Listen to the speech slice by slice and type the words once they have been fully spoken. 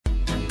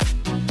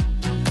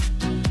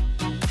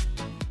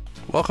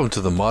Welcome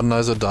to the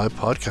Modernize or Die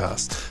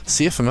podcast,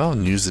 CFML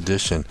News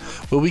Edition,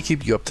 where we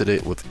keep you up to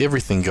date with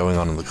everything going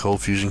on in the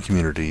Cold Fusion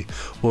community.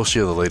 We'll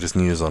share the latest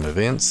news on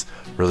events,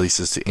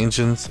 releases to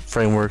engines,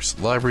 frameworks,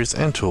 libraries,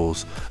 and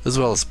tools, as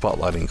well as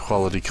spotlighting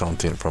quality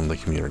content from the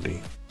community.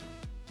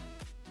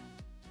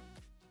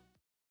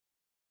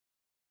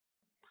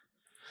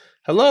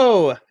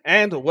 Hello,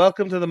 and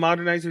welcome to the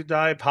Modernize or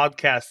Die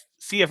podcast,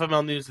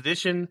 CFML News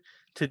Edition.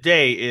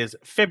 Today is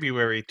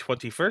February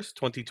 21st,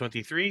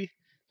 2023.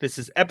 This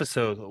is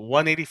episode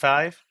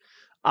 185.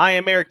 I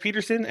am Eric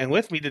Peterson, and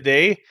with me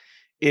today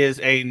is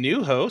a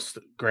new host,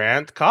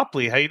 Grant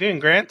Copley. How you doing,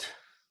 Grant?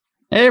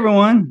 Hey,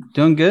 everyone.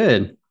 Doing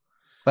good.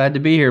 Glad to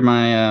be here.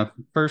 My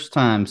first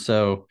time,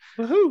 so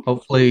Woohoo.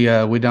 Hopefully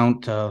we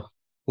don't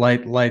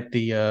light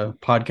the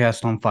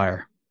podcast on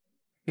fire.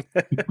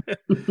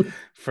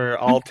 For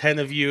all 10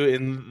 of you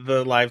in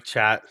the live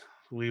chat,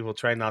 we will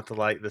try not to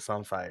light this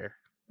on fire.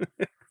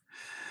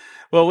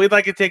 Well, we'd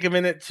like to take a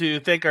minute to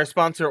thank our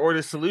sponsor,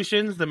 Ortus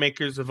Solutions, the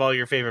makers of all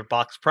your favorite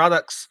box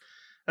products.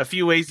 A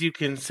few ways you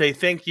can say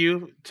thank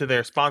you to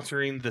their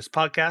sponsoring this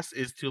podcast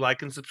is to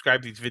like and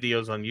subscribe these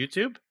videos on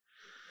YouTube,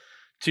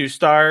 to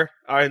star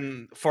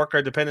and fork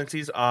our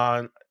dependencies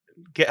on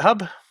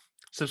GitHub,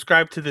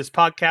 subscribe to this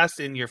podcast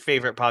in your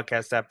favorite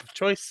podcast app of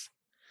choice,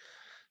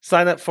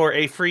 sign up for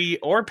a free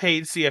or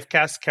paid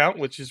CFcast account,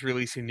 which is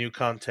releasing new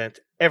content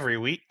every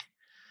week.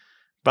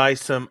 Buy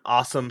some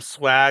awesome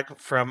swag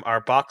from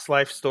our Box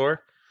Life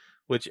store,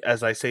 which,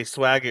 as I say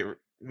swag, it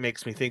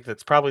makes me think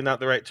that's probably not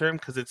the right term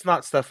because it's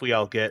not stuff we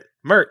all get.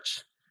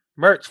 Merch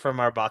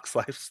from our Box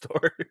Life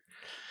store.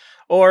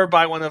 Or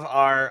buy one of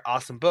our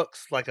awesome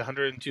books, like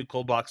 102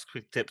 Cold Box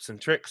Quick Tips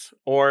and Tricks,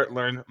 or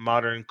learn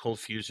modern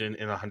Cold Fusion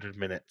in 100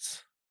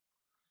 minutes.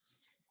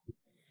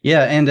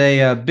 Yeah, and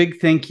a big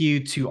thank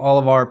you to all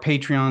of our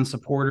Patreon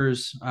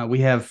supporters.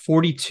 We have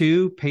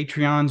 42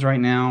 Patreons right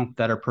now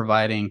that are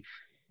providing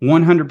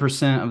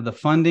 100% of the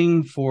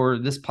funding for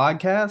this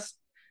podcast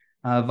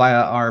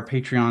via our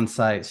Patreon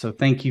site. So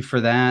thank you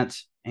for that.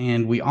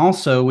 And we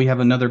have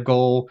another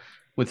goal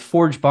with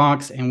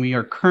ForgeBox, and we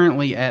are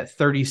currently at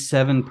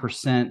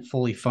 37%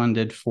 fully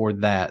funded for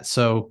that.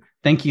 So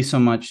thank you so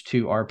much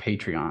to our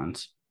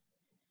Patreons.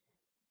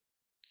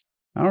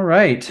 All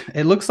right.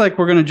 It looks like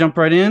we're going to jump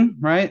right in,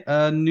 right?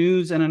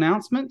 News and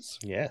announcements.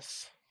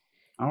 Yes.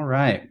 All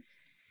right.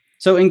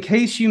 So in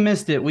case you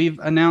missed it, we've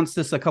announced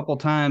this a couple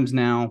times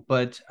now,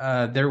 but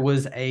there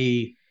was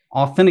a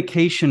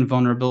authentication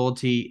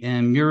vulnerability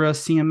in Mura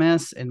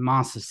CMS and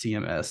Masa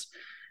CMS.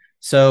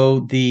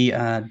 So the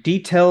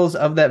details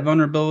of that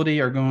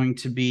vulnerability are going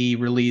to be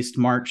released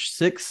March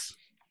 6th,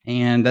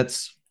 and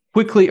that's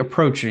quickly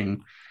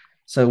approaching.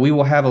 So we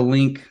will have a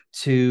link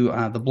to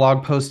the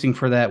blog posting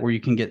for that where you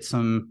can get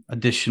some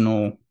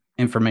additional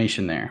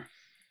information there.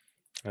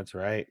 That's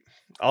right.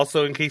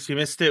 Also, in case you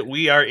missed it,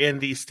 we are in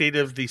the State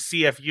of the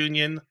CF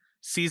Union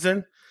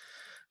season.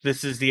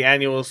 This is the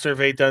annual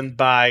survey done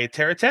by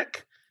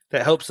TerraTech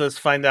that helps us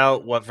find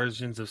out what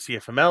versions of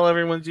CFML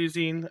everyone's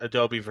using,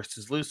 Adobe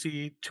versus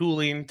Lucy,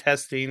 tooling,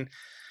 testing,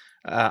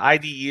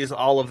 IDEs,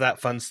 all of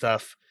that fun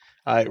stuff.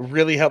 It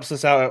really helps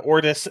us out at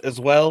Ortus as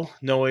well,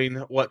 knowing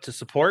what to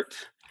support.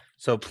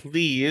 So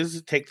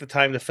please take the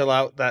time to fill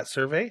out that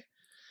survey.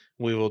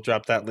 We will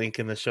drop that link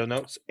in the show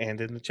notes and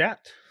in the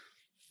chat.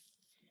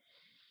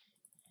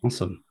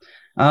 Awesome.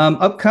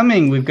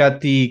 Upcoming, we've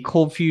got the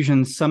Cold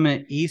Fusion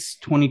Summit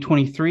East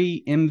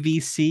 2023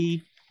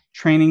 MVC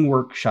training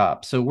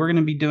workshop. So we're going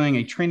to be doing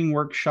a training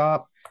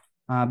workshop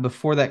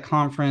before that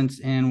conference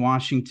in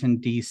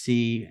Washington,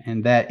 D.C.,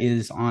 and that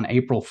is on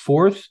April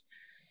 4th.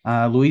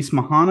 Luis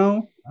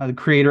Majano, the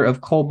creator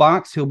of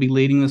Coldbox, he'll be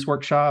leading this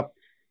workshop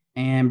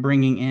and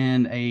bringing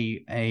in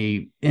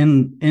a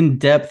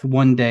in-depth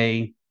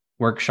one-day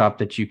workshop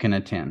that you can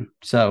attend.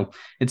 So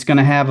it's going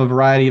to have a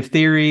variety of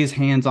theories,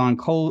 hands-on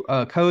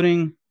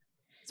coding,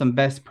 some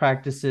best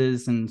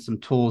practices, and some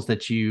tools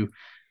that you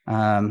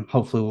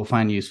hopefully will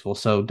find useful.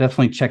 So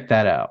definitely check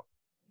that out.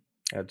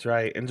 That's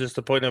right. And just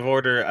a point of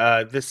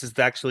order, this is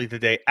actually the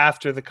day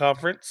after the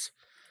conference,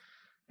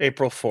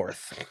 April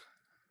 4th.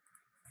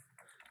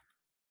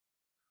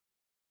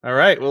 All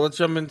right, well, let's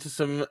jump into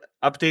some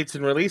updates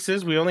and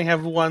releases. We only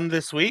have one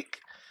this week.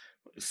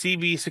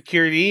 CB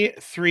Security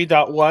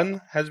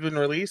 3.1 has been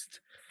released.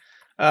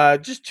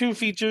 Just two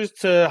features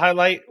to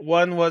highlight.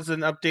 One was an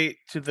update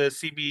to the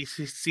CB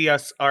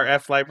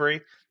CSRF library.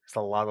 There's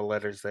a lot of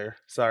letters there.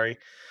 Sorry.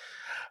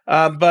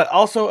 But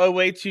also a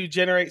way to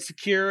generate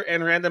secure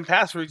and random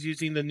passwords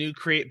using the new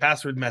create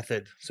password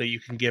method. So you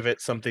can give it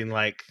something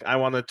like, I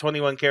want a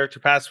 21-character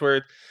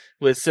password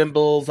with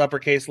symbols,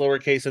 uppercase,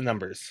 lowercase, and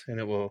numbers, and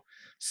it will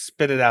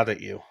spit it out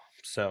at you.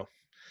 So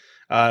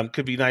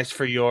could be nice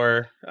for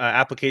your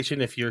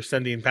application if you're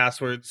sending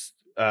passwords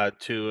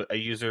to a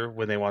user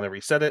when they want to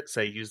reset it.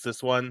 Say, use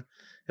this one.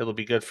 It'll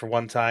be good for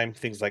one time,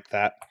 things like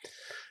that.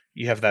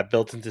 You have that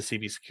built into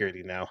CB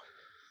Security now.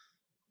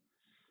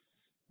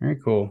 Very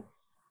cool.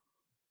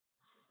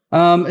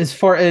 As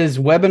far as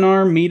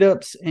webinar,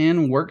 meetups,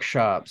 and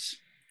workshops,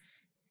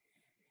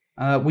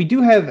 We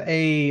do have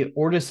a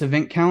Ortus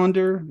event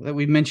calendar that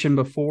we mentioned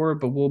before,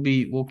 but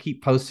we'll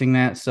keep posting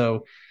that.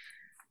 So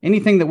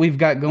anything that we've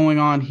got going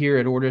on here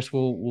at Ortus,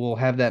 we'll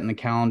have that in the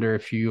calendar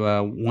if you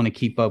want to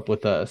keep up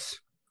with us.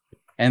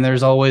 And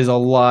there's always a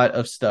lot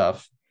of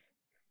stuff.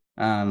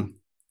 And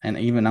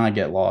even I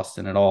get lost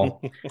in it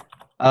all.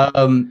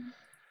 And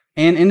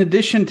in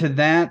addition to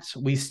that,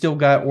 we still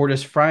got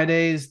Ortus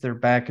Fridays. They're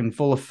back in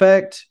full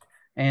effect.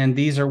 And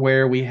these are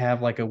where we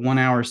have like a 1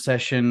 hour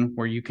session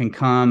where you can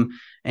come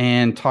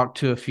and talk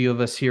to a few of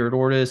us here at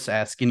Ortus,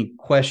 ask any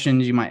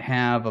questions you might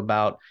have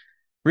about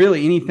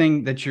really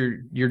anything that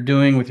you're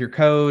doing with your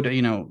code,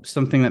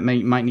 something that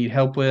might need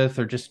help with,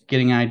 or just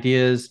getting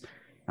ideas.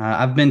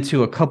 I've been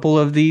to a couple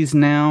of these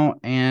now,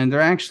 and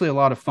they're actually a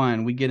lot of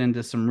fun. We get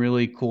into some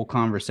really cool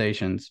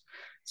conversations.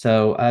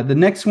 So the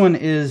next one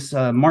is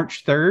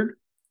March 3rd,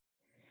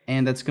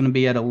 and that's going to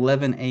be at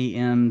 11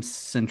 a.m.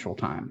 Central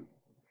Time.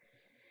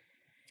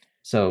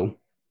 So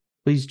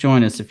please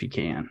join us if you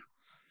can.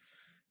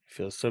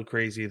 Feels so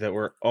crazy that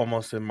we're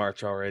almost in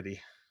March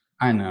already.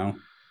 I know.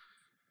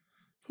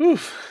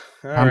 Oof.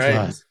 All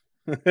right.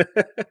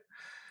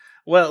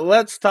 Well,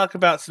 let's talk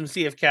about some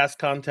CFcast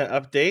content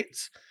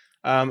updates.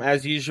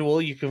 As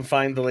usual, you can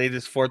find the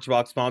latest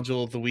ForgeBox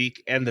module of the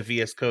week and the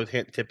VS Code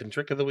hint, tip, and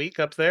trick of the week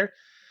up there.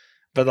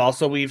 But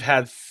also, we've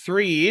had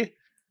 3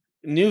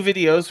 new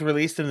videos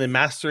released in the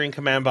Mastering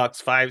CommandBox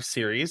 5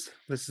 series.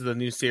 This is a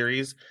new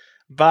series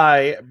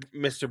by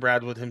Mr.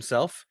 Bradwood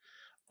himself.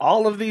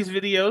 All of these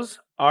videos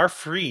are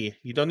free.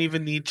 You don't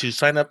even need to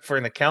sign up for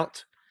an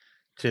account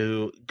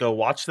to go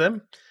watch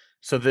them.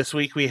 So this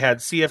week we had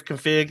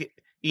CFconfig,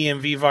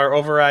 EMVvar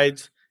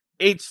overrides,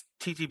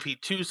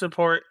 HTTP2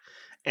 support,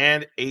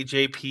 and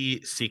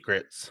AJP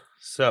secrets.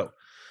 So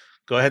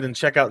go ahead and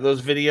check out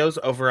those videos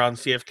over on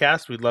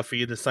CFcast. We'd love for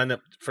you to sign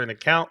up for an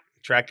account,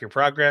 track your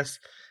progress,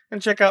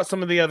 and check out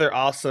some of the other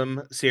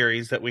awesome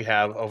series that we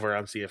have over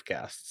on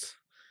CFcasts.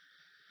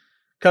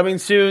 Coming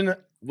soon,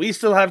 we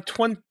still have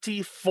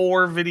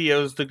 24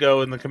 videos to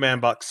go in the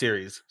CommandBox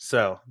series.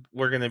 So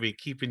we're going to be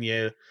keeping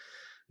you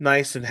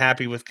nice and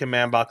happy with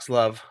CommandBox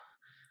love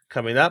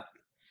coming up.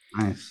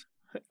 Nice.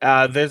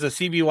 There's a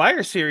CB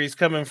Wire series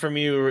coming from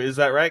you. Is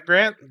that right,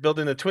 Grant?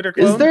 Building a Twitter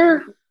clone? Is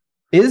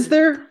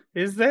there?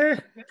 Is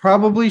there?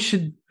 Probably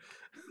should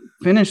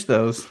finish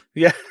those.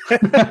 Yeah.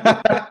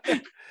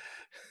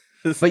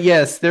 But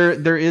yes,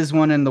 there is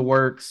one in the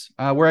works.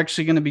 We're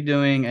actually going to be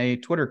doing a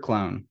Twitter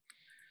clone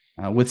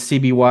with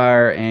CB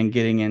Wire and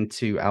getting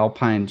into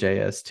Alpine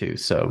JS too.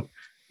 So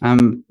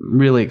I'm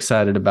really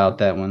excited about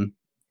that one.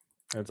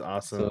 That's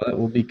awesome. So that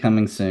will be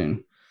coming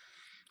soon.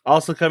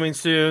 Also coming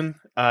soon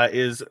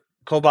is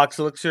Coldbox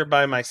Elixir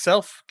by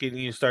myself, getting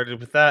you started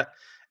with that,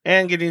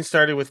 and getting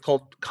started with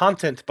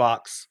Content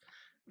Box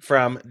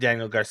from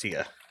Daniel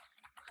Garcia.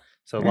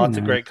 So lots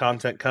of great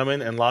content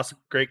coming and lots of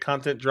great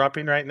content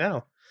dropping right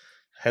now.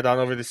 Head on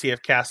over to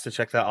CFcast to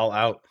check that all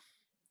out.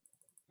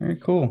 Very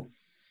cool.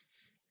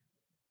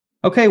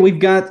 Okay, we've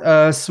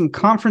got some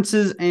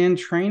conferences and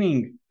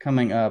training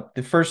coming up.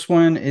 The first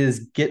one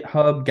is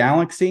GitHub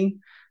Galaxy.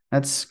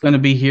 That's going to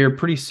be here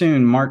pretty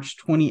soon, March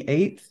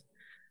 28th.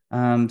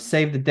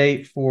 Save the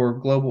date for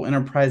global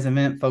enterprise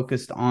event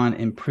focused on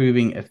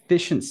improving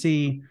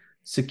efficiency,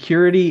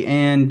 security,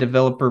 and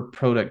developer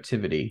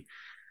productivity.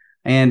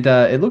 And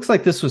it looks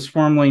like this was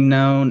formerly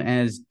known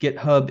as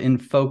GitHub in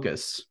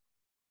Focus,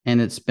 and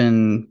it's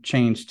been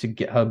changed to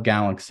GitHub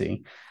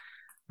Galaxy.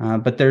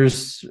 But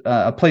there's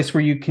a place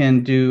where you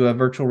can do a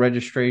virtual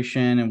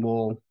registration, and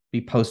we'll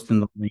be posting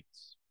the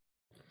links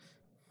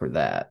for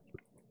that.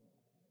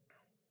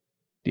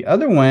 The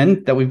other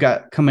one that we've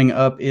got coming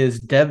up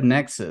is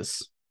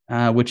DevNexus,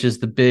 which is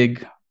the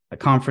big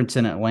conference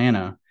in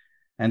Atlanta.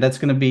 And that's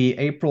going to be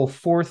April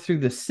 4th through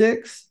the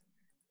 6th.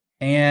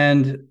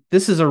 And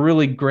this is a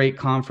really great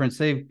conference.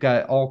 They've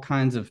got all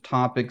kinds of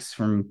topics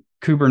from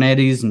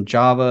Kubernetes and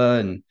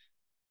Java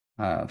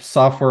and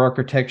software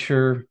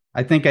architecture.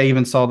 I think I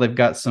even saw they've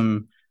got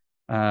some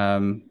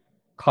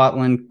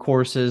Kotlin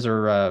courses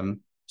or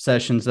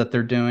sessions that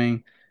they're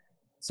doing.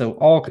 So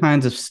all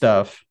kinds of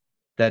stuff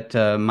that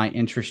might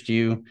interest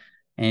you.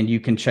 And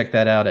you can check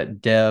that out at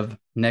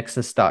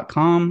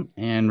devnexus.com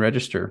and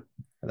register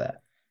for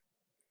that.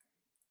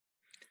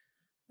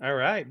 All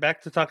right,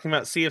 back to talking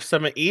about CF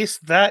Summit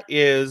East. That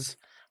is,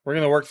 we're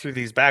going to work through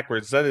these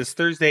backwards. That is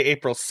Thursday,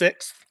 April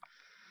 6th.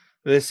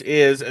 This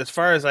is, as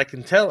far as I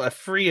can tell, a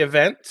free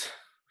event.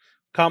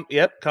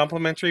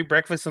 Complimentary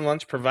breakfast and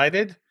lunch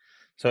provided.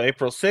 So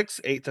April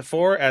 6th, 8 to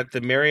 4 at the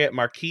Marriott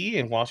Marquis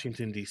in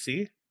Washington,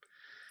 D.C.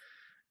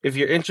 If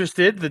you're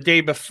interested, the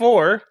day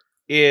before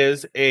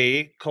is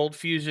a Cold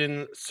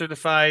Fusion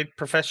certified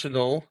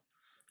professional,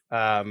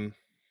 not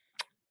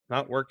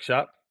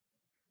workshop,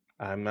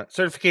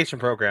 certification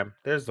program.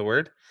 There's the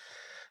word.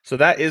 So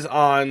that is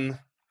on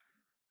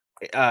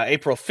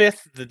April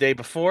 5th, the day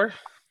before.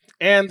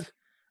 And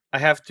I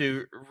have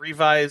to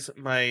revise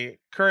my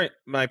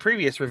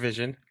previous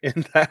revision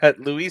in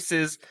that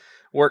Luis's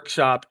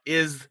workshop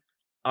is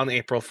on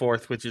April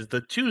 4th, which is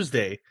the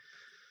Tuesday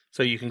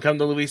So you can come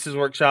to Luis's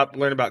workshop,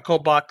 learn about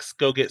ColdBox,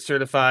 go get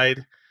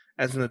certified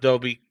as an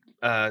Adobe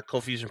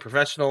Cold Fusion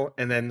professional,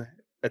 and then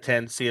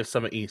attend CF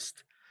Summit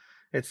East.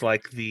 It's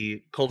like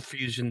the Cold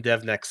Fusion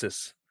Dev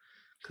Nexus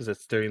because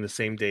it's during the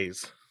same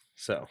days.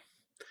 So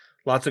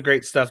lots of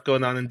great stuff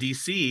going on in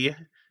DC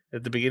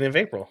at the beginning of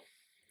April.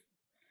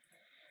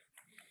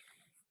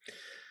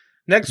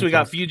 Next, we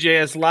got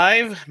Vue.js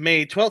Live,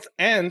 May 12th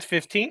and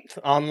 15th,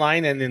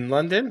 online and in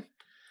London.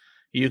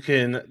 You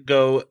can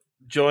go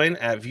join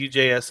at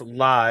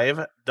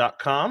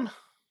vuejslive.com.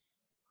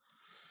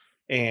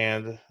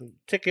 And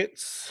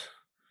tickets,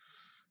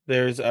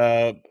 there's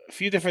a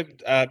few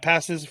different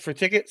passes for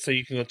tickets, so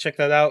you can go check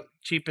that out.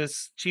 Cheap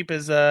as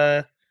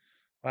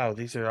wow,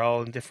 these are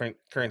all in different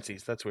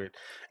currencies. That's weird.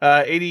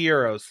 80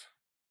 euros.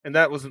 And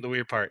that wasn't the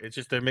weird part. It's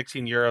just they're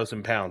mixing euros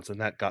and pounds,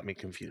 and that got me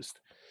confused.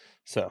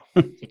 So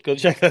go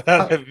check that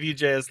out at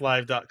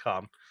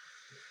vuejslive.com.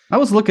 I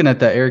was looking at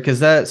that, Eric.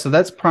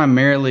 That's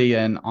primarily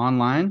an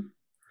online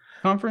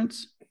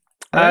conference?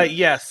 Right?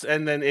 Yes,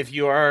 and then if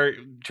you are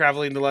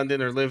traveling to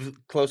London or live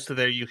close to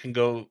there, you can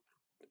go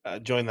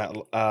join that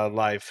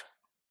live.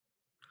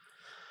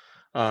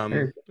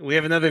 We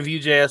have another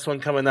Vue.js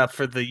one coming up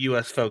for the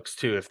US folks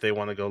too, if they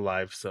want to go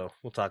live. So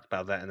we'll talk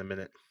about that in a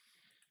minute.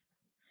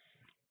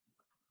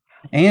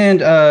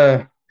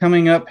 And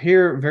coming up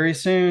here very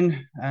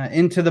soon,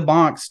 Into the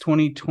Box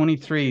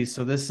 2023.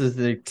 So this is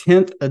the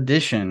 10th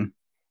edition.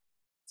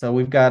 So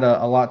we've got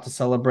a lot to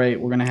celebrate.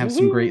 We're going to have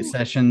some great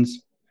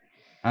sessions.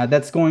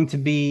 That's going to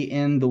be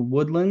in the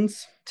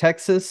Woodlands,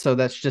 Texas. So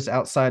that's just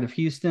outside of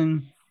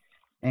Houston.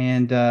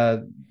 And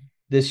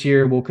this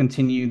year we'll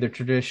continue the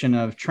tradition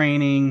of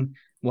training.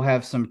 We'll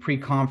have some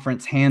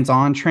pre-conference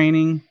hands-on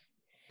training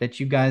that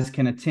you guys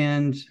can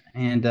attend.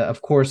 And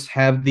of course,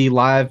 have the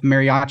live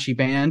mariachi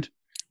band,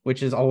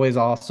 which is always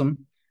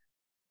awesome.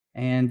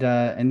 And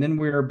then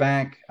we're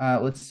back.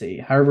 Let's see.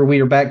 However,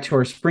 we are back to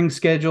our spring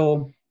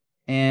schedule.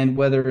 And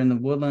whether in the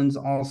Woodlands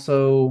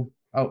also,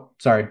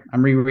 sorry,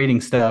 I'm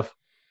rereading stuff,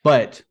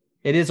 but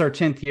it is our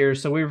 10th year.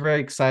 So we're very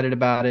excited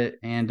about it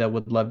and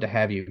would love to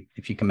have you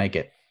if you can make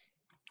it.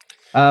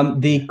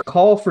 The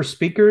call for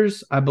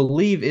speakers, I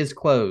believe, is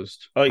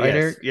closed. Oh, right, yes.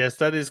 Eric? Yes,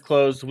 that is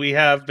closed. We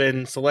have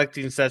been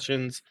selecting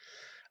sessions.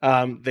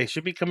 They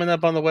should be coming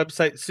up on the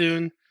website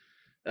soon.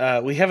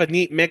 We have a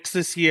neat mix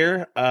this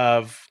year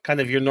of kind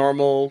of your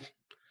normal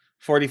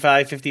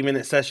 45,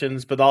 50-minute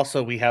sessions, but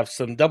also we have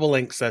some double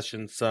link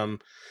sessions, some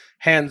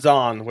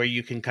hands-on where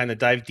you can kind of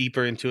dive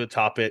deeper into a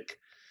topic.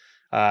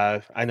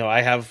 I know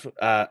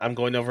I'm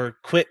going over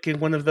Quick in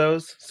one of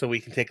those, so we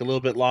can take a little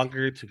bit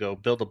longer to go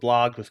build a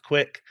blog with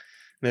Quick.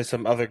 And there's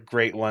some other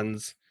great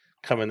ones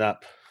coming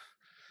up.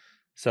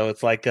 So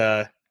it's like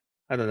a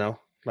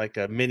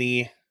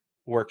mini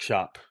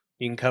workshop.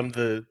 You can come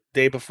the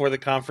day before the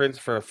conference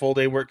for a full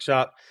day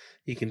workshop.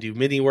 You can do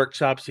mini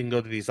workshops. You can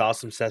go to these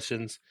awesome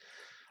sessions.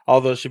 All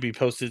those should be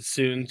posted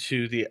soon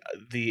to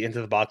the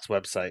Into the Box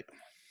website.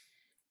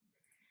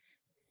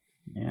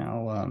 Yeah,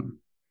 I'll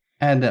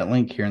add that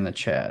link here in the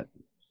chat.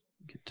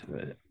 Get to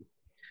it.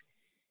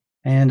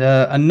 And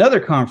another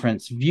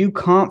conference,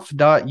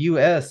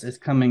 vueconf.us, is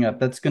coming up.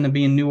 That's going to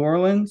be in New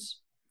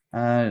Orleans,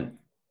 May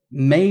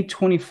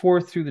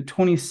 24th through the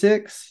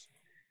 26th.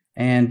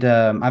 And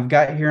I've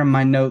got here in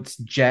my notes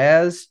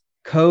Jazz,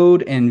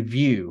 Code, and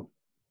Vue,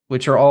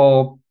 which are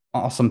all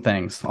awesome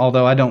things.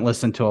 Although I don't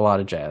listen to a lot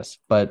of jazz,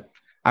 but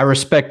I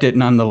respect it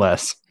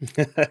nonetheless.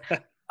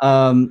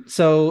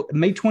 So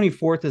May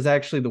 24th is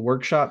actually the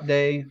workshop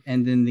day,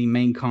 and then the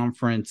main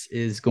conference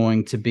is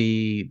going to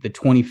be the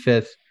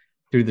 25th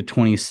through the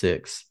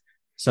 26th.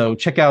 So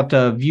check out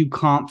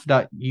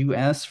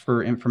vueconf.us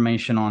for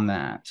information on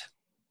that.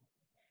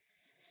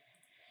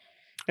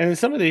 And as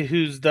somebody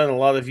who's done a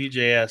lot of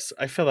Vue.js,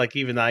 I feel like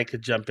even I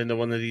could jump into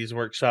one of these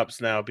workshops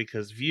now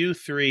because Vue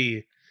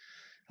 3,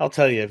 I'll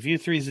tell you, Vue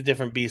 3 is a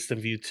different beast than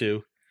Vue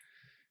 2.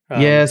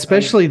 Yeah,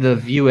 especially the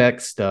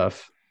Vuex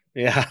stuff.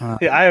 Yeah,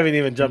 I haven't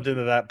even jumped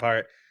into that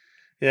part.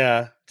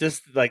 Yeah,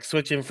 just like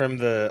switching from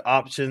the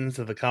options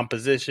to the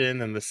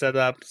composition and the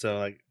setup. So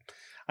like,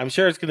 I'm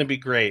sure it's going to be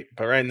great,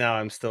 but right now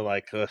I'm still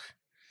like, ugh,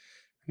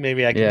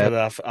 maybe I can put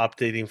off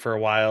updating for a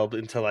while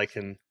until I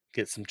can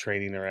get some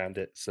training around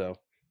it. So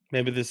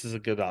maybe this is a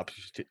good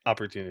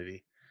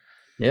opportunity.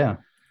 Yeah,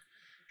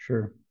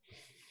 sure.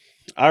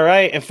 All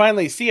right, and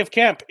finally, CF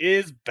Camp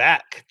is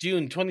back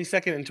June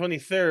 22nd and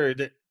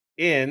 23rd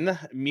in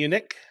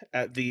Munich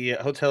at the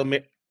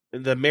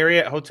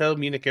Marriott Hotel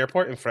Munich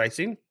Airport in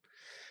Freising.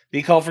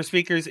 The call for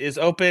speakers is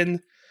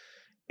open.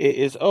 It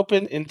is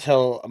open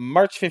until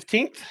March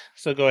 15th,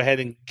 so go ahead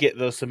and get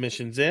those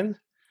submissions in.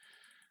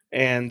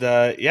 And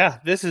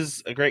this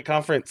is a great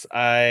conference.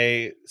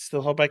 I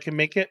still hope I can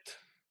make it.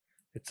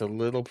 It's a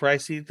little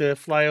pricey to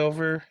fly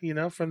over,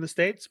 from the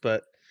States,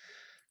 but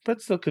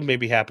still could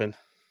maybe happen.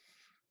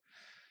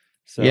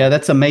 So, yeah,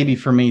 that's a maybe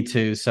for me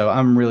too. So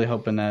I'm really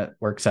hoping that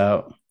works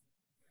out.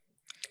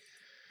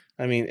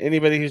 I mean,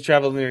 anybody who's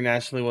traveled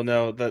internationally will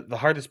know that the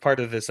hardest part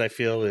of this, I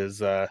feel,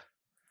 is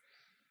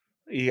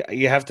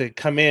you have to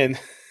come in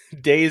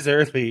days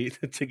early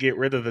to get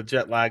rid of the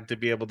jet lag to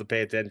be able to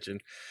pay attention.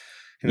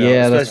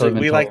 Yeah, that's what I've especially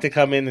been we like told. to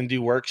come in and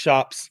do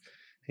workshops,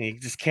 and you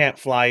just can't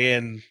fly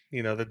in,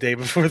 the day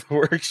before the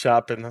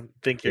workshop and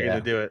think you're Yeah.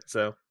 going to do it.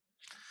 So,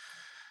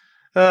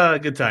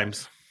 good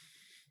times.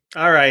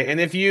 All right, and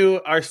if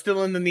you are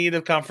still in the need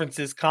of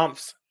conferences,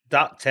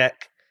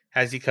 comps.tech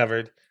has you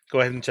covered. Go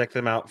ahead and check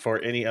them out for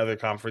any other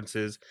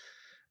conferences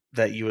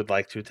that you would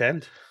like to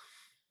attend.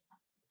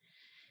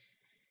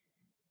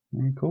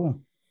 Very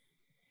cool.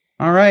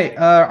 All right.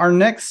 Our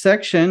next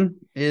section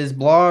is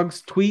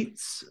blogs,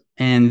 tweets,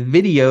 and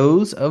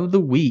videos of the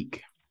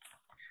week.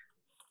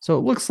 So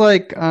it looks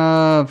like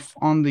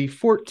on the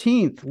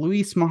 14th,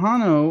 Luis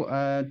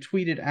Mahano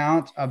tweeted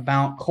out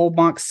about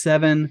ColdBox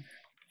 7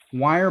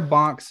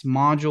 Wirebox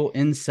module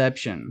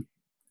Inception.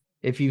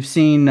 If you've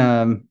seen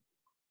the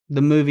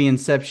movie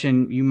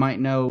Inception, you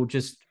might know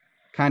just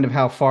kind of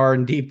how far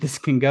and deep this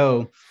can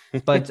go.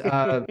 But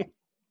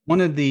one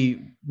of the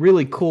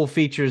really cool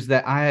features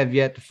that I have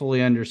yet to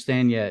fully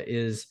understand yet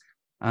is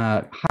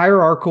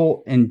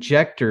hierarchical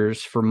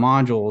injectors for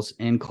modules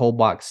in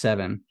ColdBox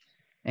 7.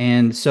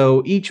 And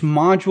so each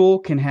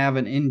module can have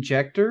an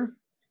injector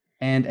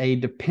and a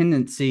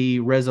dependency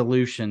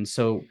resolution.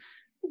 So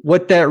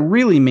what that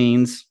really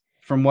means,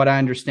 from what I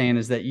understand,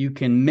 is that you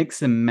can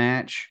mix and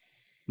match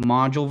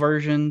module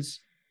versions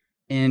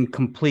in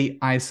complete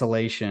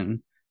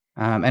isolation.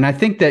 And I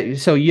think that,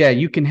 so yeah,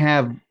 you can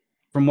have,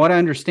 from what I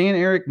understand,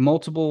 Eric,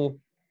 multiple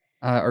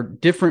or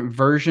different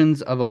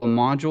versions of a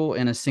module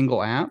in a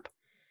single app,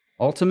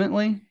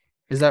 ultimately.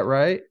 Is that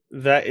right?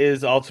 That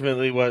is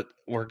ultimately what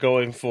we're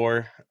going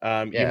for.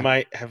 Yeah. You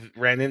might have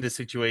ran into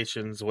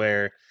situations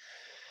where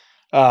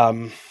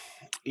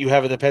you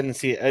have a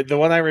dependency. The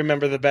one I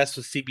remember the best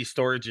was CB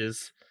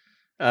Storages.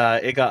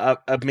 It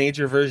got a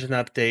major version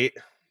update,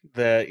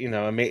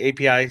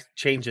 API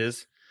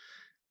changes,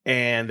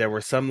 and there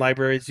were some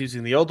libraries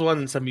using the old one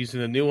and some using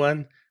the new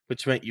one,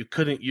 which meant you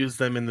couldn't use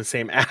them in the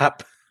same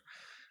app.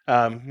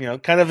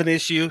 Kind of an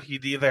issue.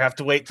 You'd either have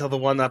to wait till the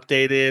one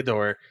updated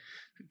or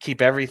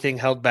keep everything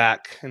held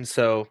back. And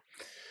so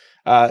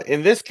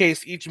in this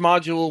case, each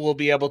module will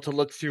be able to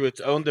look through its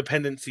own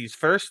dependencies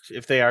first,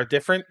 if they are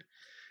different.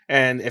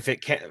 And if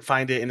it can't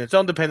find it in its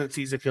own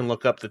dependencies, it can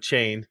look up the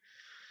chain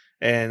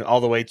and all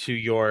the way to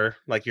your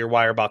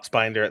Wirebox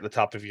binder at the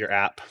top of your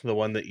app, the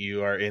one that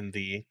you are in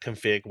the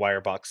config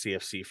Wirebox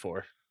CFC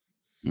for.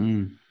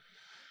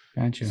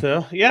 Gotcha.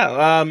 So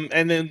yeah,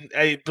 and then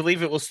I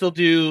believe it will still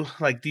do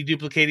like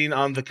deduplicating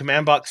on the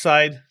command box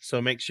side.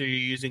 So make sure you're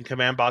using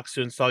command box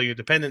to install your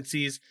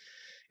dependencies.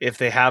 If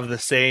they have the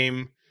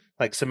same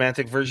like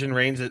semantic version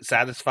range that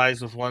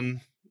satisfies with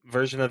one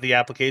version of the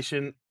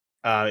application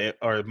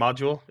or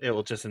module, it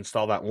will just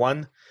install that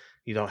one.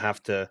 You don't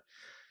have to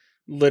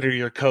litter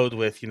your code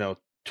with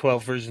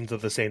 12 versions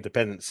of the same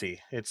dependency.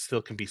 It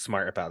still can be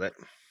smart about it.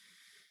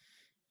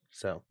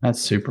 So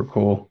that's super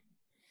cool.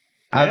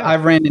 Yeah.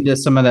 I've ran into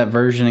some of that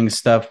versioning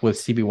stuff with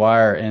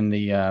CBWire and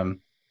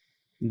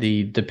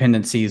the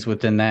dependencies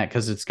within that,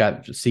 because it's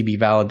got CB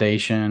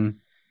validation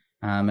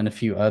and a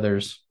few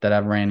others that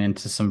I've ran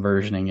into some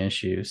versioning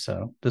issues.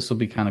 So this will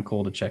be kind of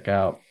cool to check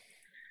out.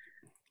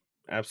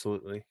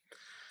 Absolutely.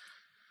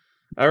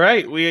 All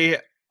right. We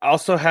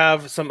also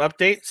have some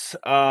updates.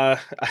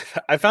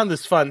 I found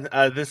this fun.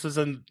 This was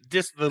in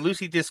the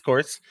Lucy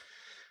Discourse,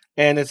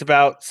 and it's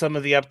about some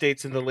of the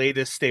updates in the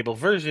latest stable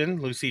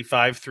version, Lucy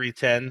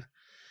 5.3.10.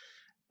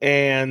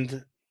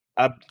 And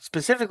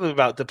specifically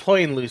about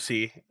deploying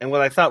Lucy. And what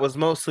I thought was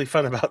mostly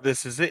fun about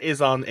this is it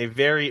is on a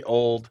very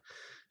old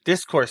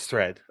discourse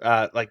thread.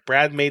 Like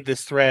Brad made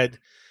this thread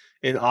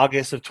in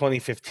August of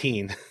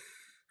 2015.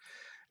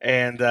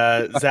 And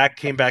Zach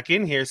came back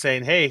in here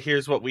saying, hey,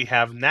 here's what we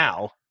have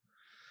now.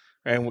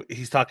 And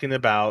he's talking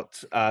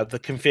about the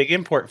config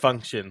import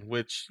function,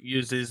 which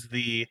uses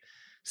the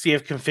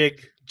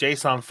cfconfig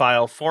JSON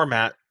file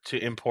format to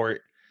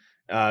import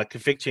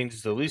config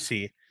changes to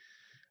Lucy.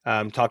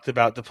 Talked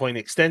about deploying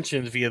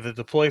extensions via the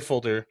deploy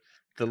folder,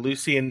 the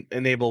Lucy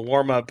enable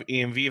warmup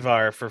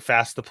envvar for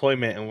fast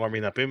deployment and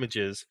warming up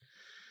images,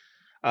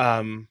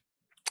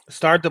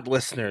 startup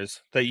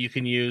listeners that you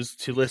can use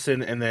to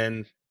listen and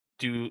then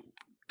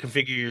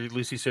configure your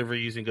Lucy server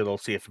using good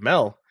old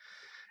CFML.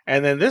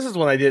 And then this is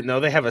one I didn't know.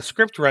 They have a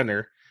script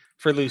runner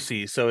for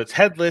Lucy. So it's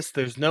headless.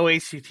 There's no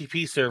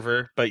HTTP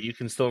server, but you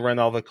can still run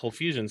all the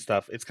ColdFusion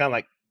stuff. It's kind of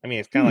like,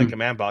 like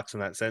command box in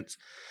that sense.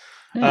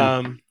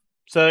 Yeah.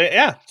 So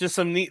yeah, just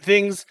some neat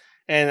things.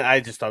 And I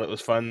just thought it was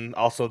fun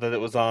also that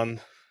it was on,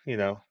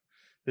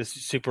 this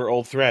super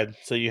old thread.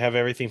 So you have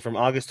everything from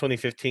August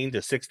 2015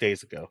 to 6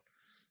 days ago.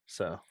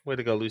 So way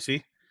to go,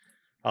 Lucy.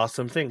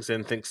 Awesome things.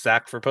 And thanks,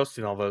 Zach, for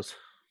posting all those.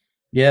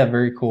 Yeah,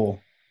 very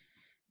cool.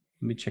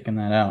 I'll be checking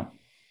that out.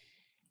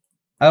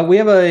 We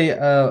have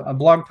a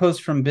blog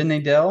post from Ben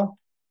Nadell.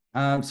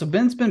 So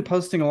Ben's been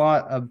posting a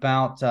lot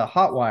about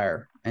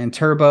Hotwire and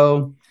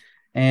Turbo,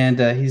 and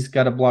he's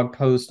got a blog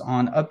post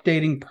on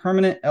updating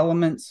permanent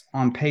elements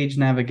on page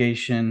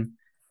navigation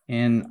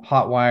in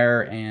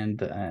Hotwire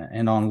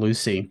and on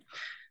Lucy.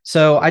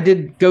 So I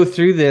did go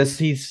through this.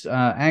 He's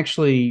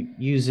actually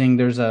using,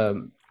 there's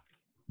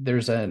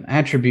an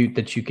attribute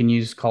that you can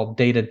use called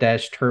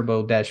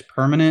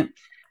data-turbo-permanent.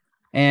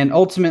 And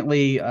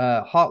ultimately,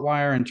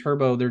 Hotwire and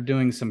Turbo, they're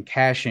doing some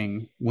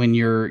caching when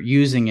you're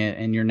using it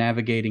and you're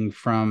navigating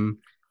from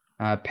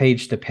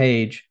page to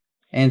page.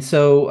 And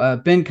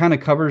so Ben kind of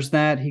covers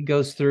that. He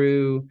goes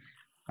through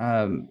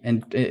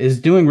and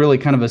is doing really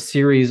kind of a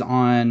series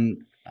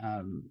on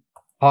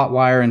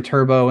Hotwire and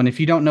Turbo. And if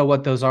you don't know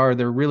what those are,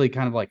 they're really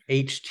kind of like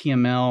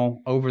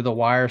HTML over the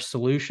wire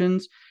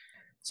solutions.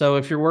 So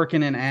if you're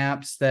working in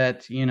apps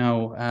that,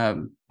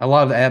 a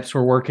lot of the apps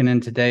we're working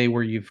in today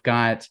where you've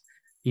got,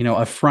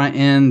 a front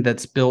end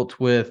that's built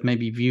with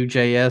maybe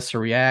Vue.js or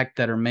React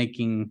that are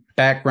making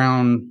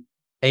background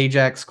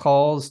Ajax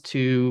calls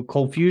to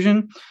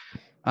ColdFusion,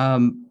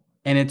 and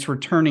it's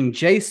returning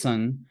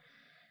JSON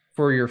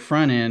for your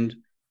front end.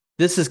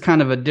 This is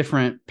kind of a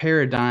different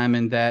paradigm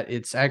in that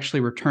it's actually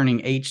returning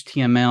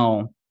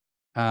HTML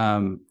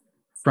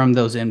from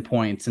those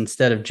endpoints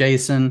instead of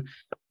JSON.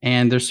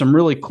 And there's some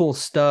really cool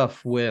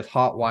stuff with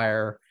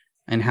Hotwire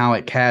and how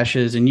it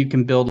caches, and you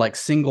can build like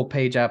single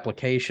page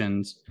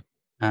applications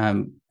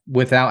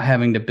without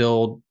having to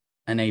build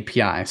an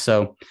API.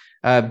 So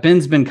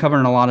Ben's been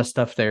covering a lot of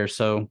stuff there.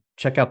 So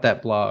check out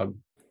that blog.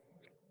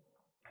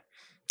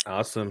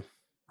 Awesome.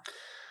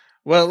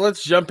 Well,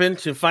 let's jump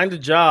into Find a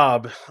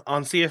Job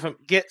on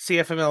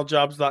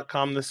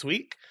getcfmljobs.com this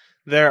week.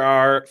 There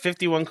are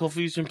 51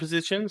 ColdFusion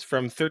positions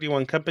from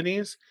 31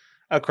 companies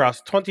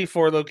across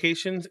 24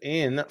 locations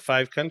in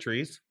 5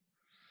 countries.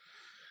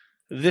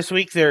 This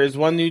week, there is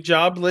one new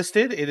job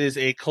listed. It is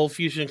a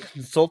ColdFusion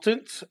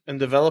consultant and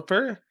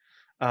developer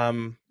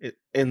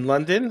in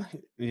London,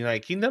 the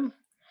United Kingdom.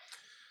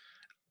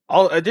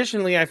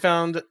 Additionally, I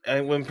found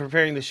when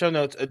preparing the show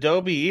notes,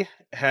 Adobe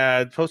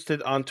had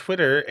posted on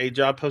Twitter a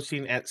job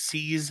posting at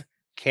See's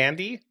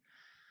Candy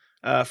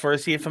for a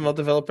CFML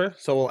developer.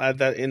 So we'll add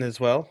that in as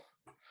well.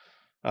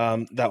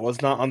 That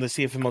was not on the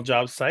CFML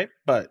jobs site,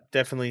 but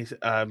definitely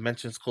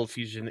mentions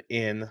ColdFusion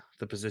in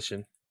the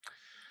position.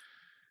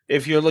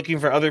 If you're looking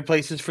for other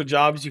places for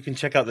jobs, you can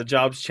check out the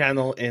jobs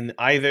channel in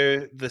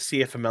either the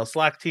CFML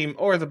Slack team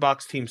or the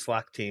Box Team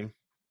Slack team,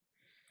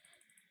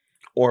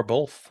 or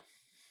both.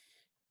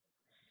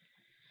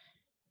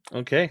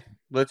 Okay,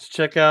 let's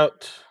check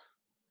out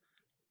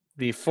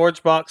the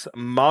ForgeBox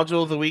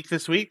module of the week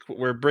this week.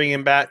 We're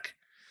bringing back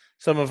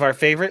some of our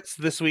favorites.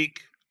 This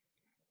week,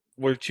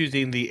 we're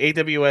choosing the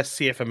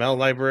AWS CFML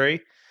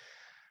library.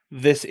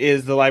 This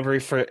is the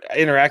library for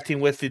interacting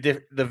with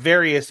the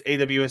various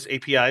AWS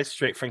APIs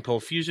straight from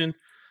ColdFusion.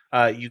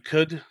 You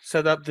could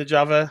set up the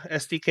Java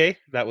SDK.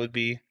 That would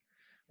be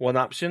one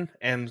option,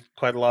 and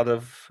quite a lot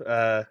of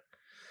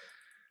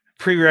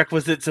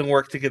prerequisites and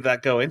work to get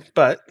that going.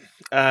 But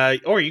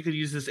or you could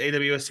use this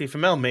AWS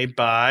CFML made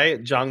by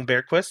John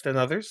Bergquist and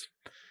others.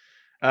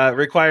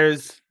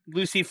 Requires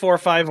Lucy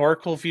 4.5 or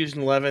ColdFusion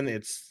 11.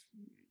 It's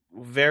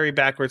very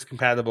backwards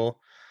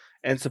compatible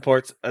and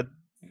supports a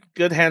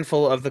good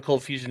handful of the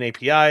ColdFusion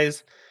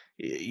APIs.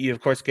 You, of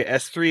course, get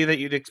S3 that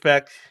you'd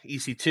expect,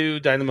 EC2,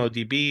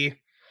 DynamoDB,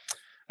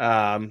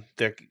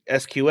 their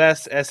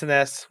SQS,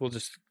 SNS. We'll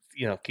just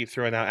keep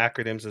throwing out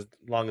acronyms as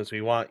long as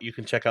we want. You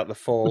can check out the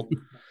full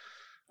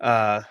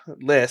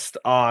list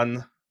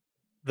on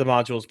the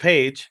modules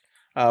page.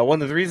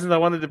 One of the reasons I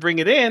wanted to bring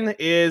it in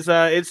is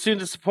it's soon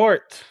to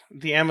support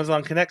the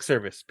Amazon Connect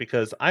service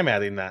because I'm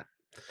adding that.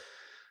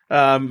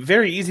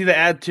 Very easy to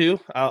add to.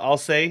 I'll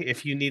say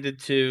if you needed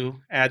to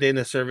add in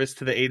a service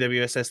to the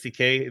AWS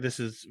SDK, this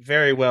is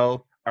very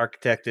well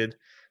architected.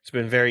 It's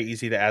been very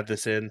easy to add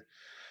this in.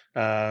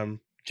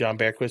 John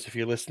Bergquist, if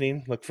you're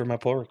listening, look for my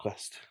pull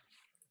request.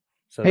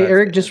 So hey,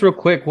 Eric, just real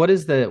quick, what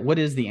is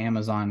the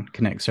Amazon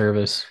Connect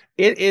service?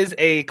 It is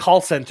a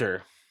call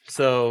center.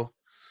 So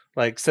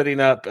like setting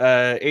up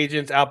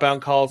agents,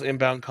 outbound calls,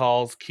 inbound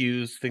calls,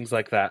 queues, things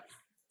like that.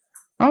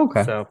 Oh,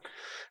 okay. So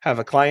have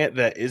a client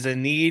that is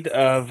in need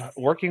of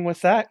working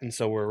with that, and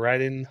so we're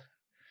writing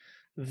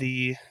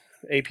the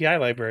API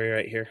library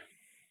right here.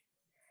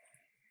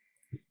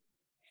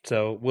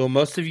 So will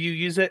most of you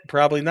use it?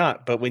 Probably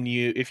not, but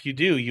if you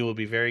do, you will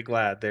be very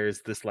glad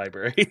there's this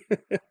library.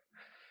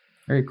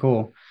 Very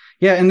cool.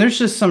 Yeah, and there's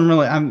just some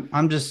really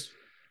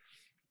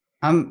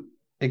I'm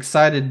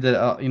excited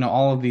that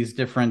all of these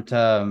different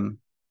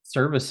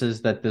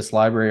services that this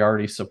library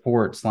already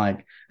supports.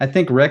 Like I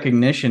think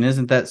Rekognition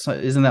isn't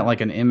that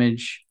like an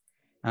image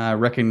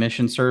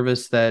recognition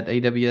service that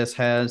AWS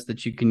has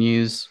that you can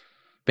use?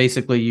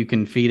 Basically, you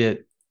can feed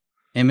it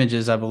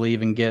images, I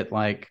believe, and get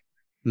like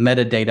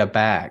metadata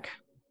back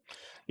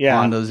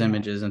on those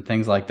images and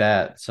things like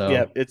that. So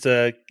yeah, it's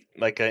a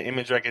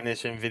image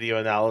recognition, video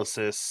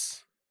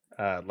analysis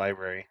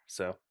library.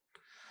 So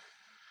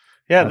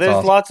yeah, there's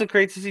awesome. Lots of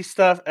crazy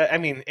stuff. I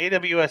mean,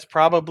 AWS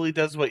probably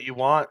does what you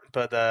want,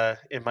 but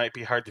it might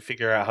be hard to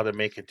figure out how to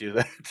make it do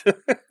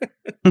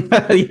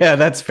that. Yeah,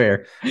 that's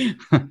fair.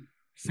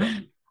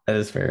 That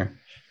is fair.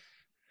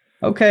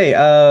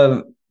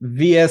 Okay,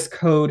 VS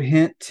Code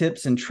hint,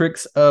 tips, and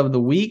tricks of the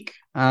week.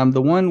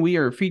 The one we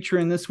are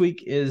featuring this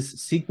week is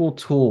SQL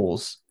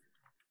Tools.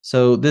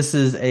 So this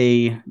is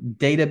a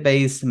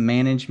database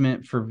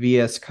management for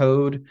VS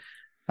Code.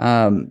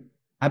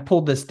 I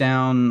pulled this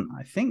down,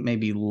 I think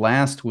maybe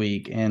last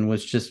week, and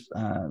was just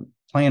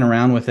playing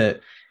around with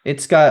it.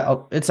 It's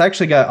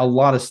actually got a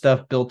lot of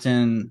stuff built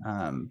in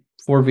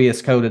for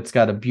VS Code. It's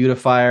got a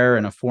beautifier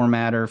and a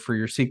formatter for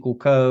your SQL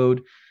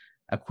code,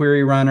 a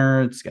query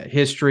runner. It's got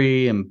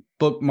history and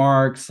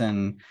bookmarks,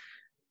 and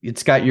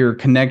it's got your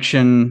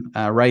connection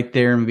right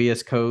there in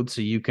VS Code,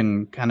 so you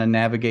can kind of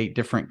navigate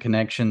different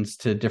connections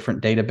to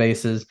different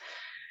databases.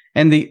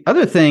 And the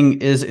other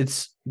thing is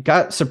it's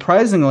got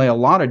surprisingly a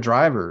lot of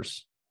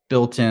drivers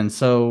built in.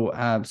 So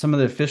some of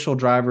the official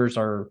drivers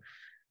are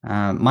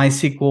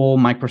MySQL,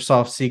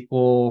 Microsoft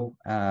SQL,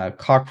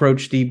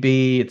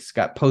 CockroachDB. It's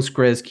got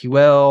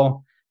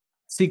PostgreSQL,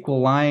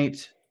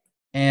 SQLite,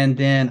 and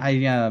then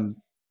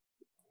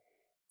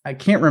I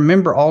can't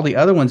remember all the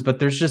other ones, but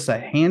there's just a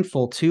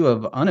handful too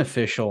of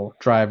unofficial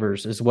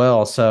drivers as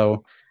well.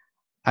 So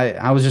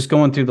I was just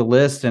going through the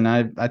list, and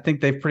I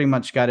think they've pretty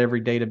much got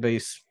every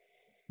database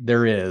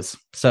there is.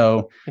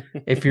 So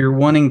if you're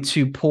wanting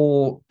to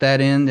pull that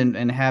in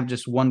and have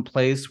just one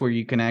place where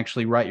you can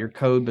actually write your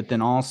code, but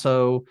then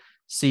also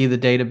see the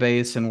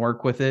database and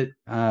work with it,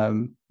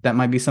 that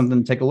might be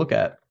something to take a look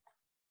at.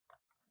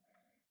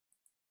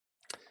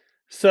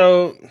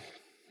 So,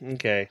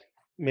 okay,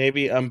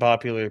 maybe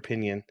unpopular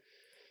opinion,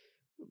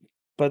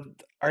 but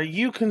are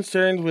you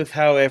concerned with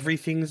how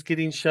everything's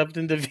getting shoved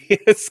into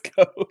VS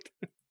Code?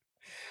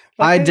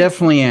 I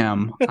definitely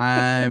am.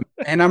 And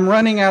I'm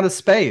running out of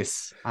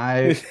space.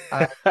 They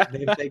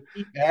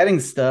keep adding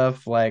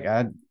stuff.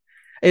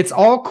 It's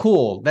all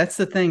cool. That's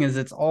the thing, is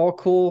it's all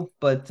cool,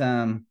 but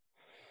I'm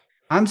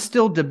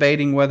still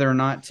debating whether or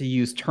not to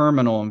use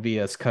terminal in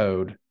VS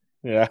Code.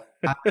 Yeah.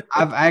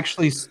 I've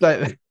actually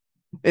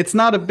it's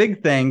not a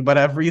big thing, but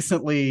I've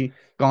recently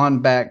gone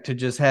back to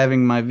just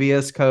having my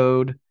VS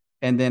Code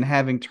and then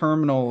having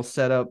terminal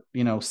set up,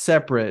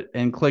 separate,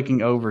 and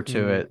clicking over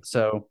to it.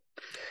 So,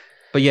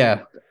 but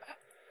yeah,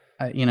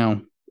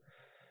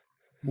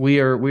 we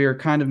are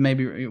kind of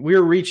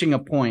we're reaching a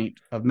point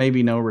of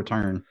maybe no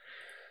return.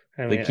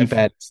 They keep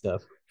adding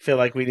stuff. Feel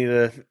like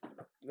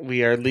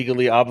we are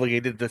legally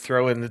obligated to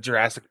throw in the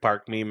Jurassic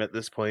Park meme at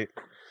this point.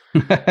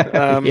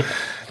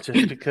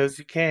 Just because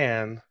you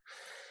can.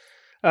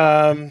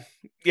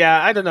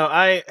 Yeah, I don't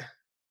know.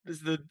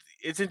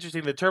 It's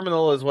interesting. The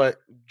terminal is what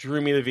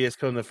drew me to VS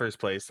Code in the first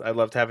place. I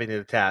loved having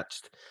it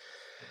attached.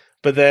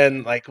 But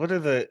then,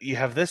 you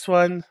have this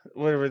one,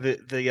 whatever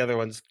the other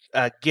ones,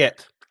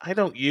 Git. I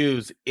don't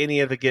use any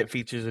of the Git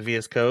features of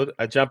VS Code.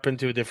 I jump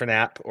into a different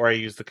app, or I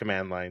use the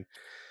command line.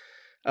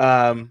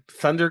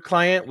 Thunder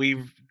Client,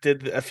 we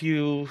did a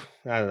few,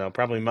 I don't know,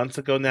 probably months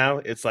ago now.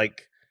 It's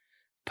like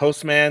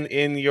Postman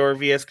in your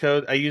VS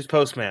Code. I use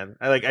Postman.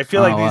 I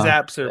feel like these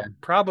apps are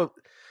probably,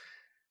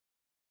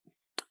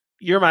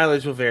 your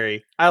mileage will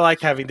vary. I like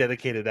having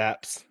dedicated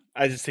apps.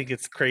 I just think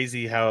it's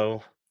crazy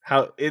how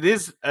it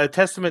is a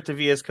testament to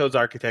VS Code's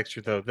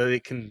architecture, though, that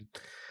it can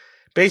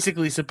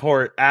basically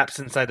support apps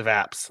inside of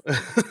apps.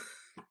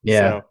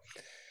 Yeah.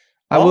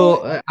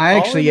 So, I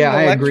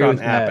agree with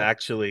that.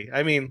 Actually,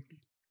 I mean,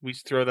 we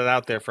should throw that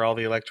out there for all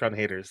the Electron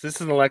haters. This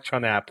is an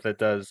Electron app that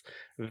does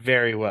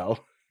very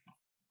well.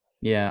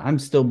 Yeah, I'm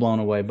still blown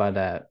away by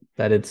that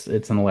it's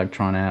an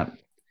Electron app.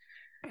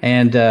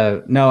 And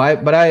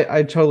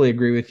I totally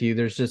agree with you.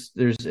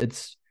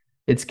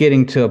 It's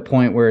getting to a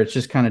point where it's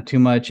just kind of too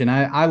much. And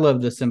I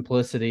love the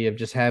simplicity of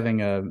just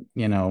having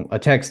a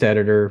text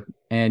editor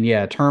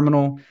and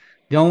terminal.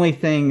 The only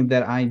thing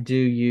that I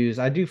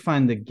do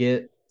find the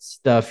Git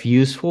stuff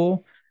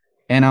useful,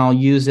 and I'll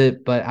use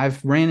it, but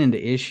I've ran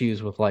into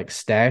issues with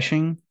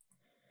stashing.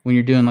 When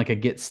you're doing a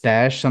Git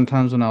stash,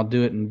 sometimes when I'll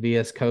do it in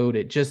VS Code,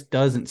 it just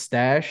doesn't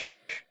stash,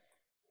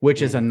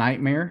 which is a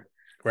nightmare.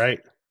 Right.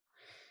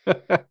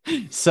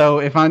 So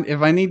if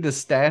I need to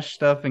stash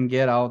stuff in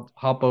Git, I'll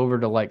hop over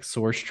to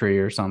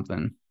SourceTree or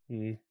something.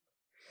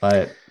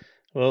 But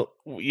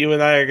you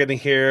and I are going to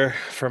hear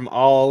from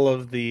all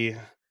of the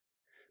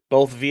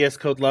both VS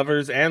Code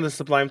lovers and the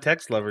Sublime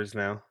Text lovers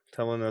now,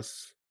 telling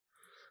us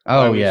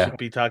we should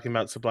be talking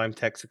about Sublime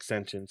Text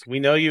extensions. We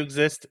know you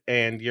exist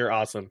and you're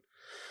awesome.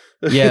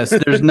 Yes,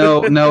 there's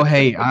no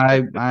hate.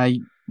 I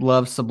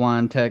love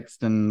Sublime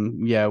Text,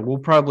 and we'll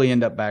probably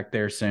end up back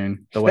there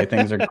soon, the way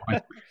things are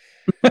going.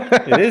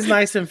 It is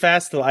nice and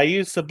fast though. I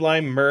use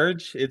Sublime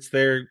Merge. It's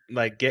their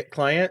Git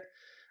client.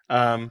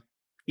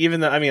 Even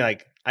though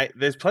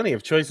there's plenty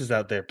of choices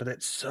out there, but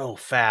it's so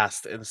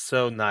fast and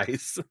so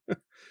nice.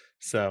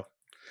 So,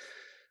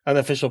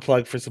 unofficial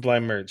plug for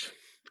Sublime Merge.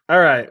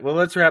 All right, well,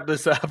 let's wrap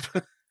this up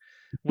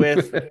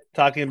with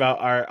talking about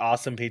our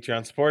awesome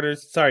Patreon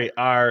supporters. Sorry,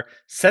 our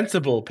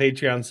sensible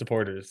Patreon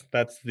supporters.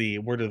 That's the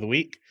word of the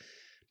week.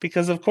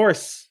 Because, of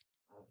course,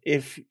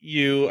 if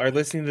you are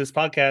listening to this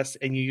podcast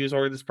and you use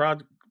Ortus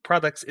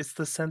products, it's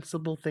the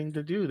sensible thing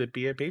to do to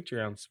be a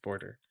Patreon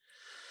supporter.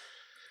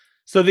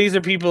 So these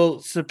are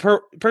people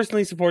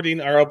personally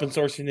supporting our open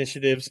source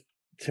initiatives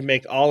to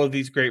make all of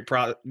these great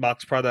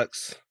box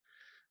products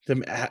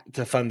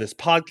to fund this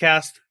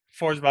podcast,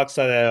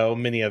 ForgeBox.io,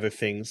 many other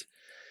things.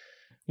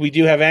 We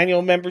do have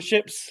annual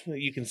memberships.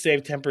 You can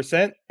save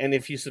 10%. And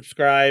if you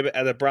subscribe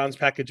at a bronze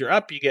package or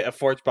up, you get a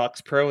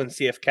ForgeBox Pro and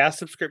CFcast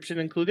subscription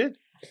included.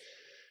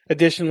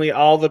 Additionally,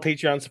 all the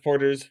Patreon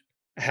supporters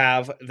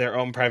have their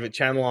own private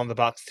channel on the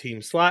Box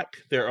Team Slack,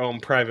 their own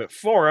private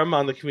forum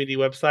on the community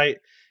website,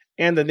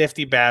 and a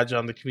nifty badge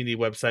on the community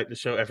website to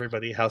show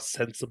everybody how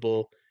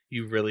sensible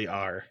you really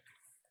are.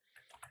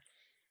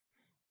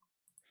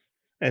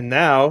 And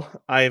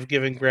now I have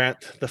given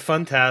Grant the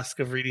fun task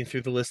of reading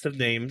through the list of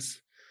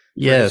names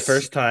for his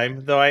first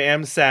time, though I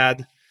am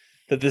sad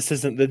that this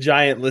isn't the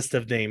giant list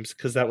of names,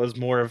 because that was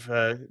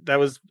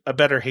a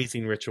better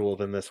hazing ritual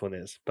than this one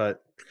is.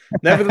 But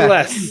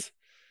nevertheless,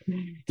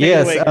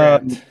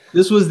 yes,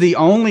 this was the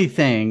only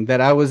thing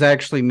that I was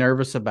actually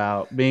nervous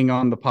about being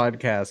on the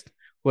podcast,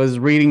 was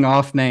reading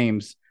off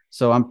names.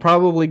 So I'm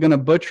probably going to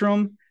butcher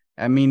them.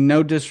 I mean,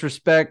 no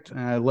disrespect.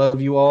 I love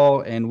you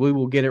all, and we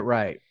will get it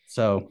right.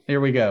 So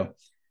here we go.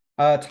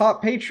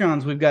 Top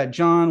Patreons, we've got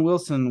John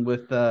Wilson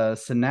with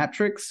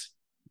Synatrix,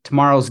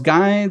 Tomorrow's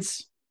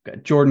Guides, we've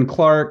got Jordan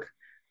Clark,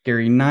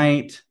 Gary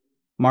Knight,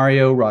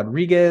 Mario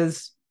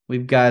Rodriguez.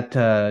 We've got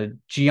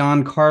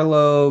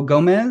Giancarlo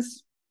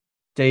Gomez,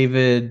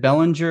 David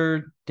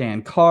Bellinger,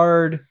 Dan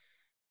Card,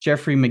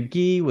 Jeffrey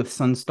McGee with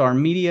Sunstar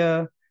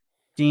Media,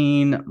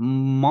 Dean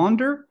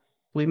Monder, I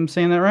believe I'm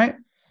saying that right,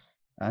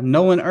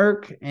 Nolan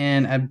Irk,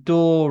 and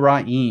Abdul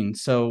Ra'in.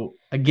 So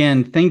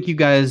again, thank you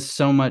guys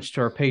so much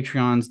to our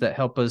Patreons that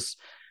help us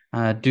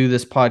do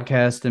this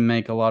podcast and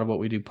make a lot of what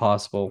we do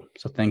possible.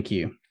 So thank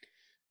you.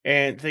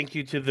 And thank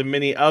you to the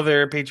many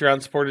other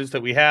Patreon supporters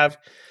that we have.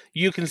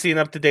 You can see an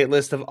up-to-date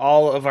list of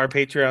all of our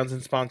Patreons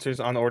and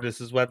sponsors on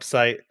Ortus's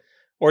website,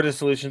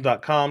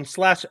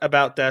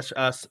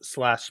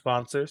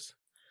 ortussolutions.com/about-us/sponsors.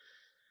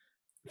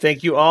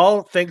 Thank you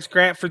all. Thanks,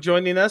 Grant, for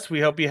joining us. We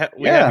hope we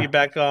have you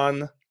back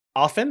on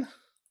often.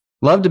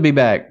 Love to be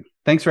back.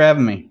 Thanks for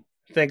having me.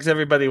 Thanks,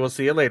 everybody. We'll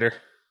see you later.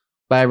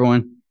 Bye,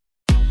 everyone.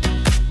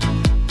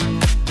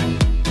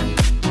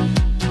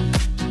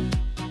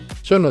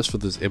 Show notes for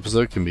this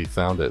episode can be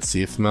found at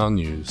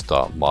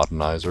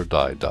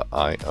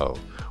cfmlnews.modernizeordie.io,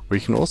 where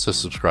you can also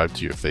subscribe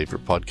to your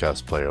favorite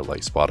podcast player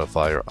like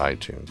Spotify or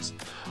iTunes.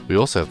 We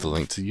also have the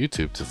link to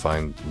YouTube to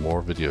find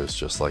more videos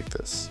just like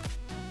this.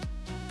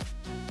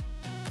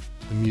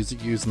 The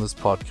music used in this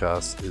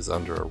podcast is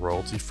under a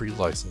royalty-free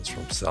license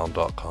from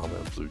Sound.com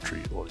and Blue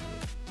Tree Audio.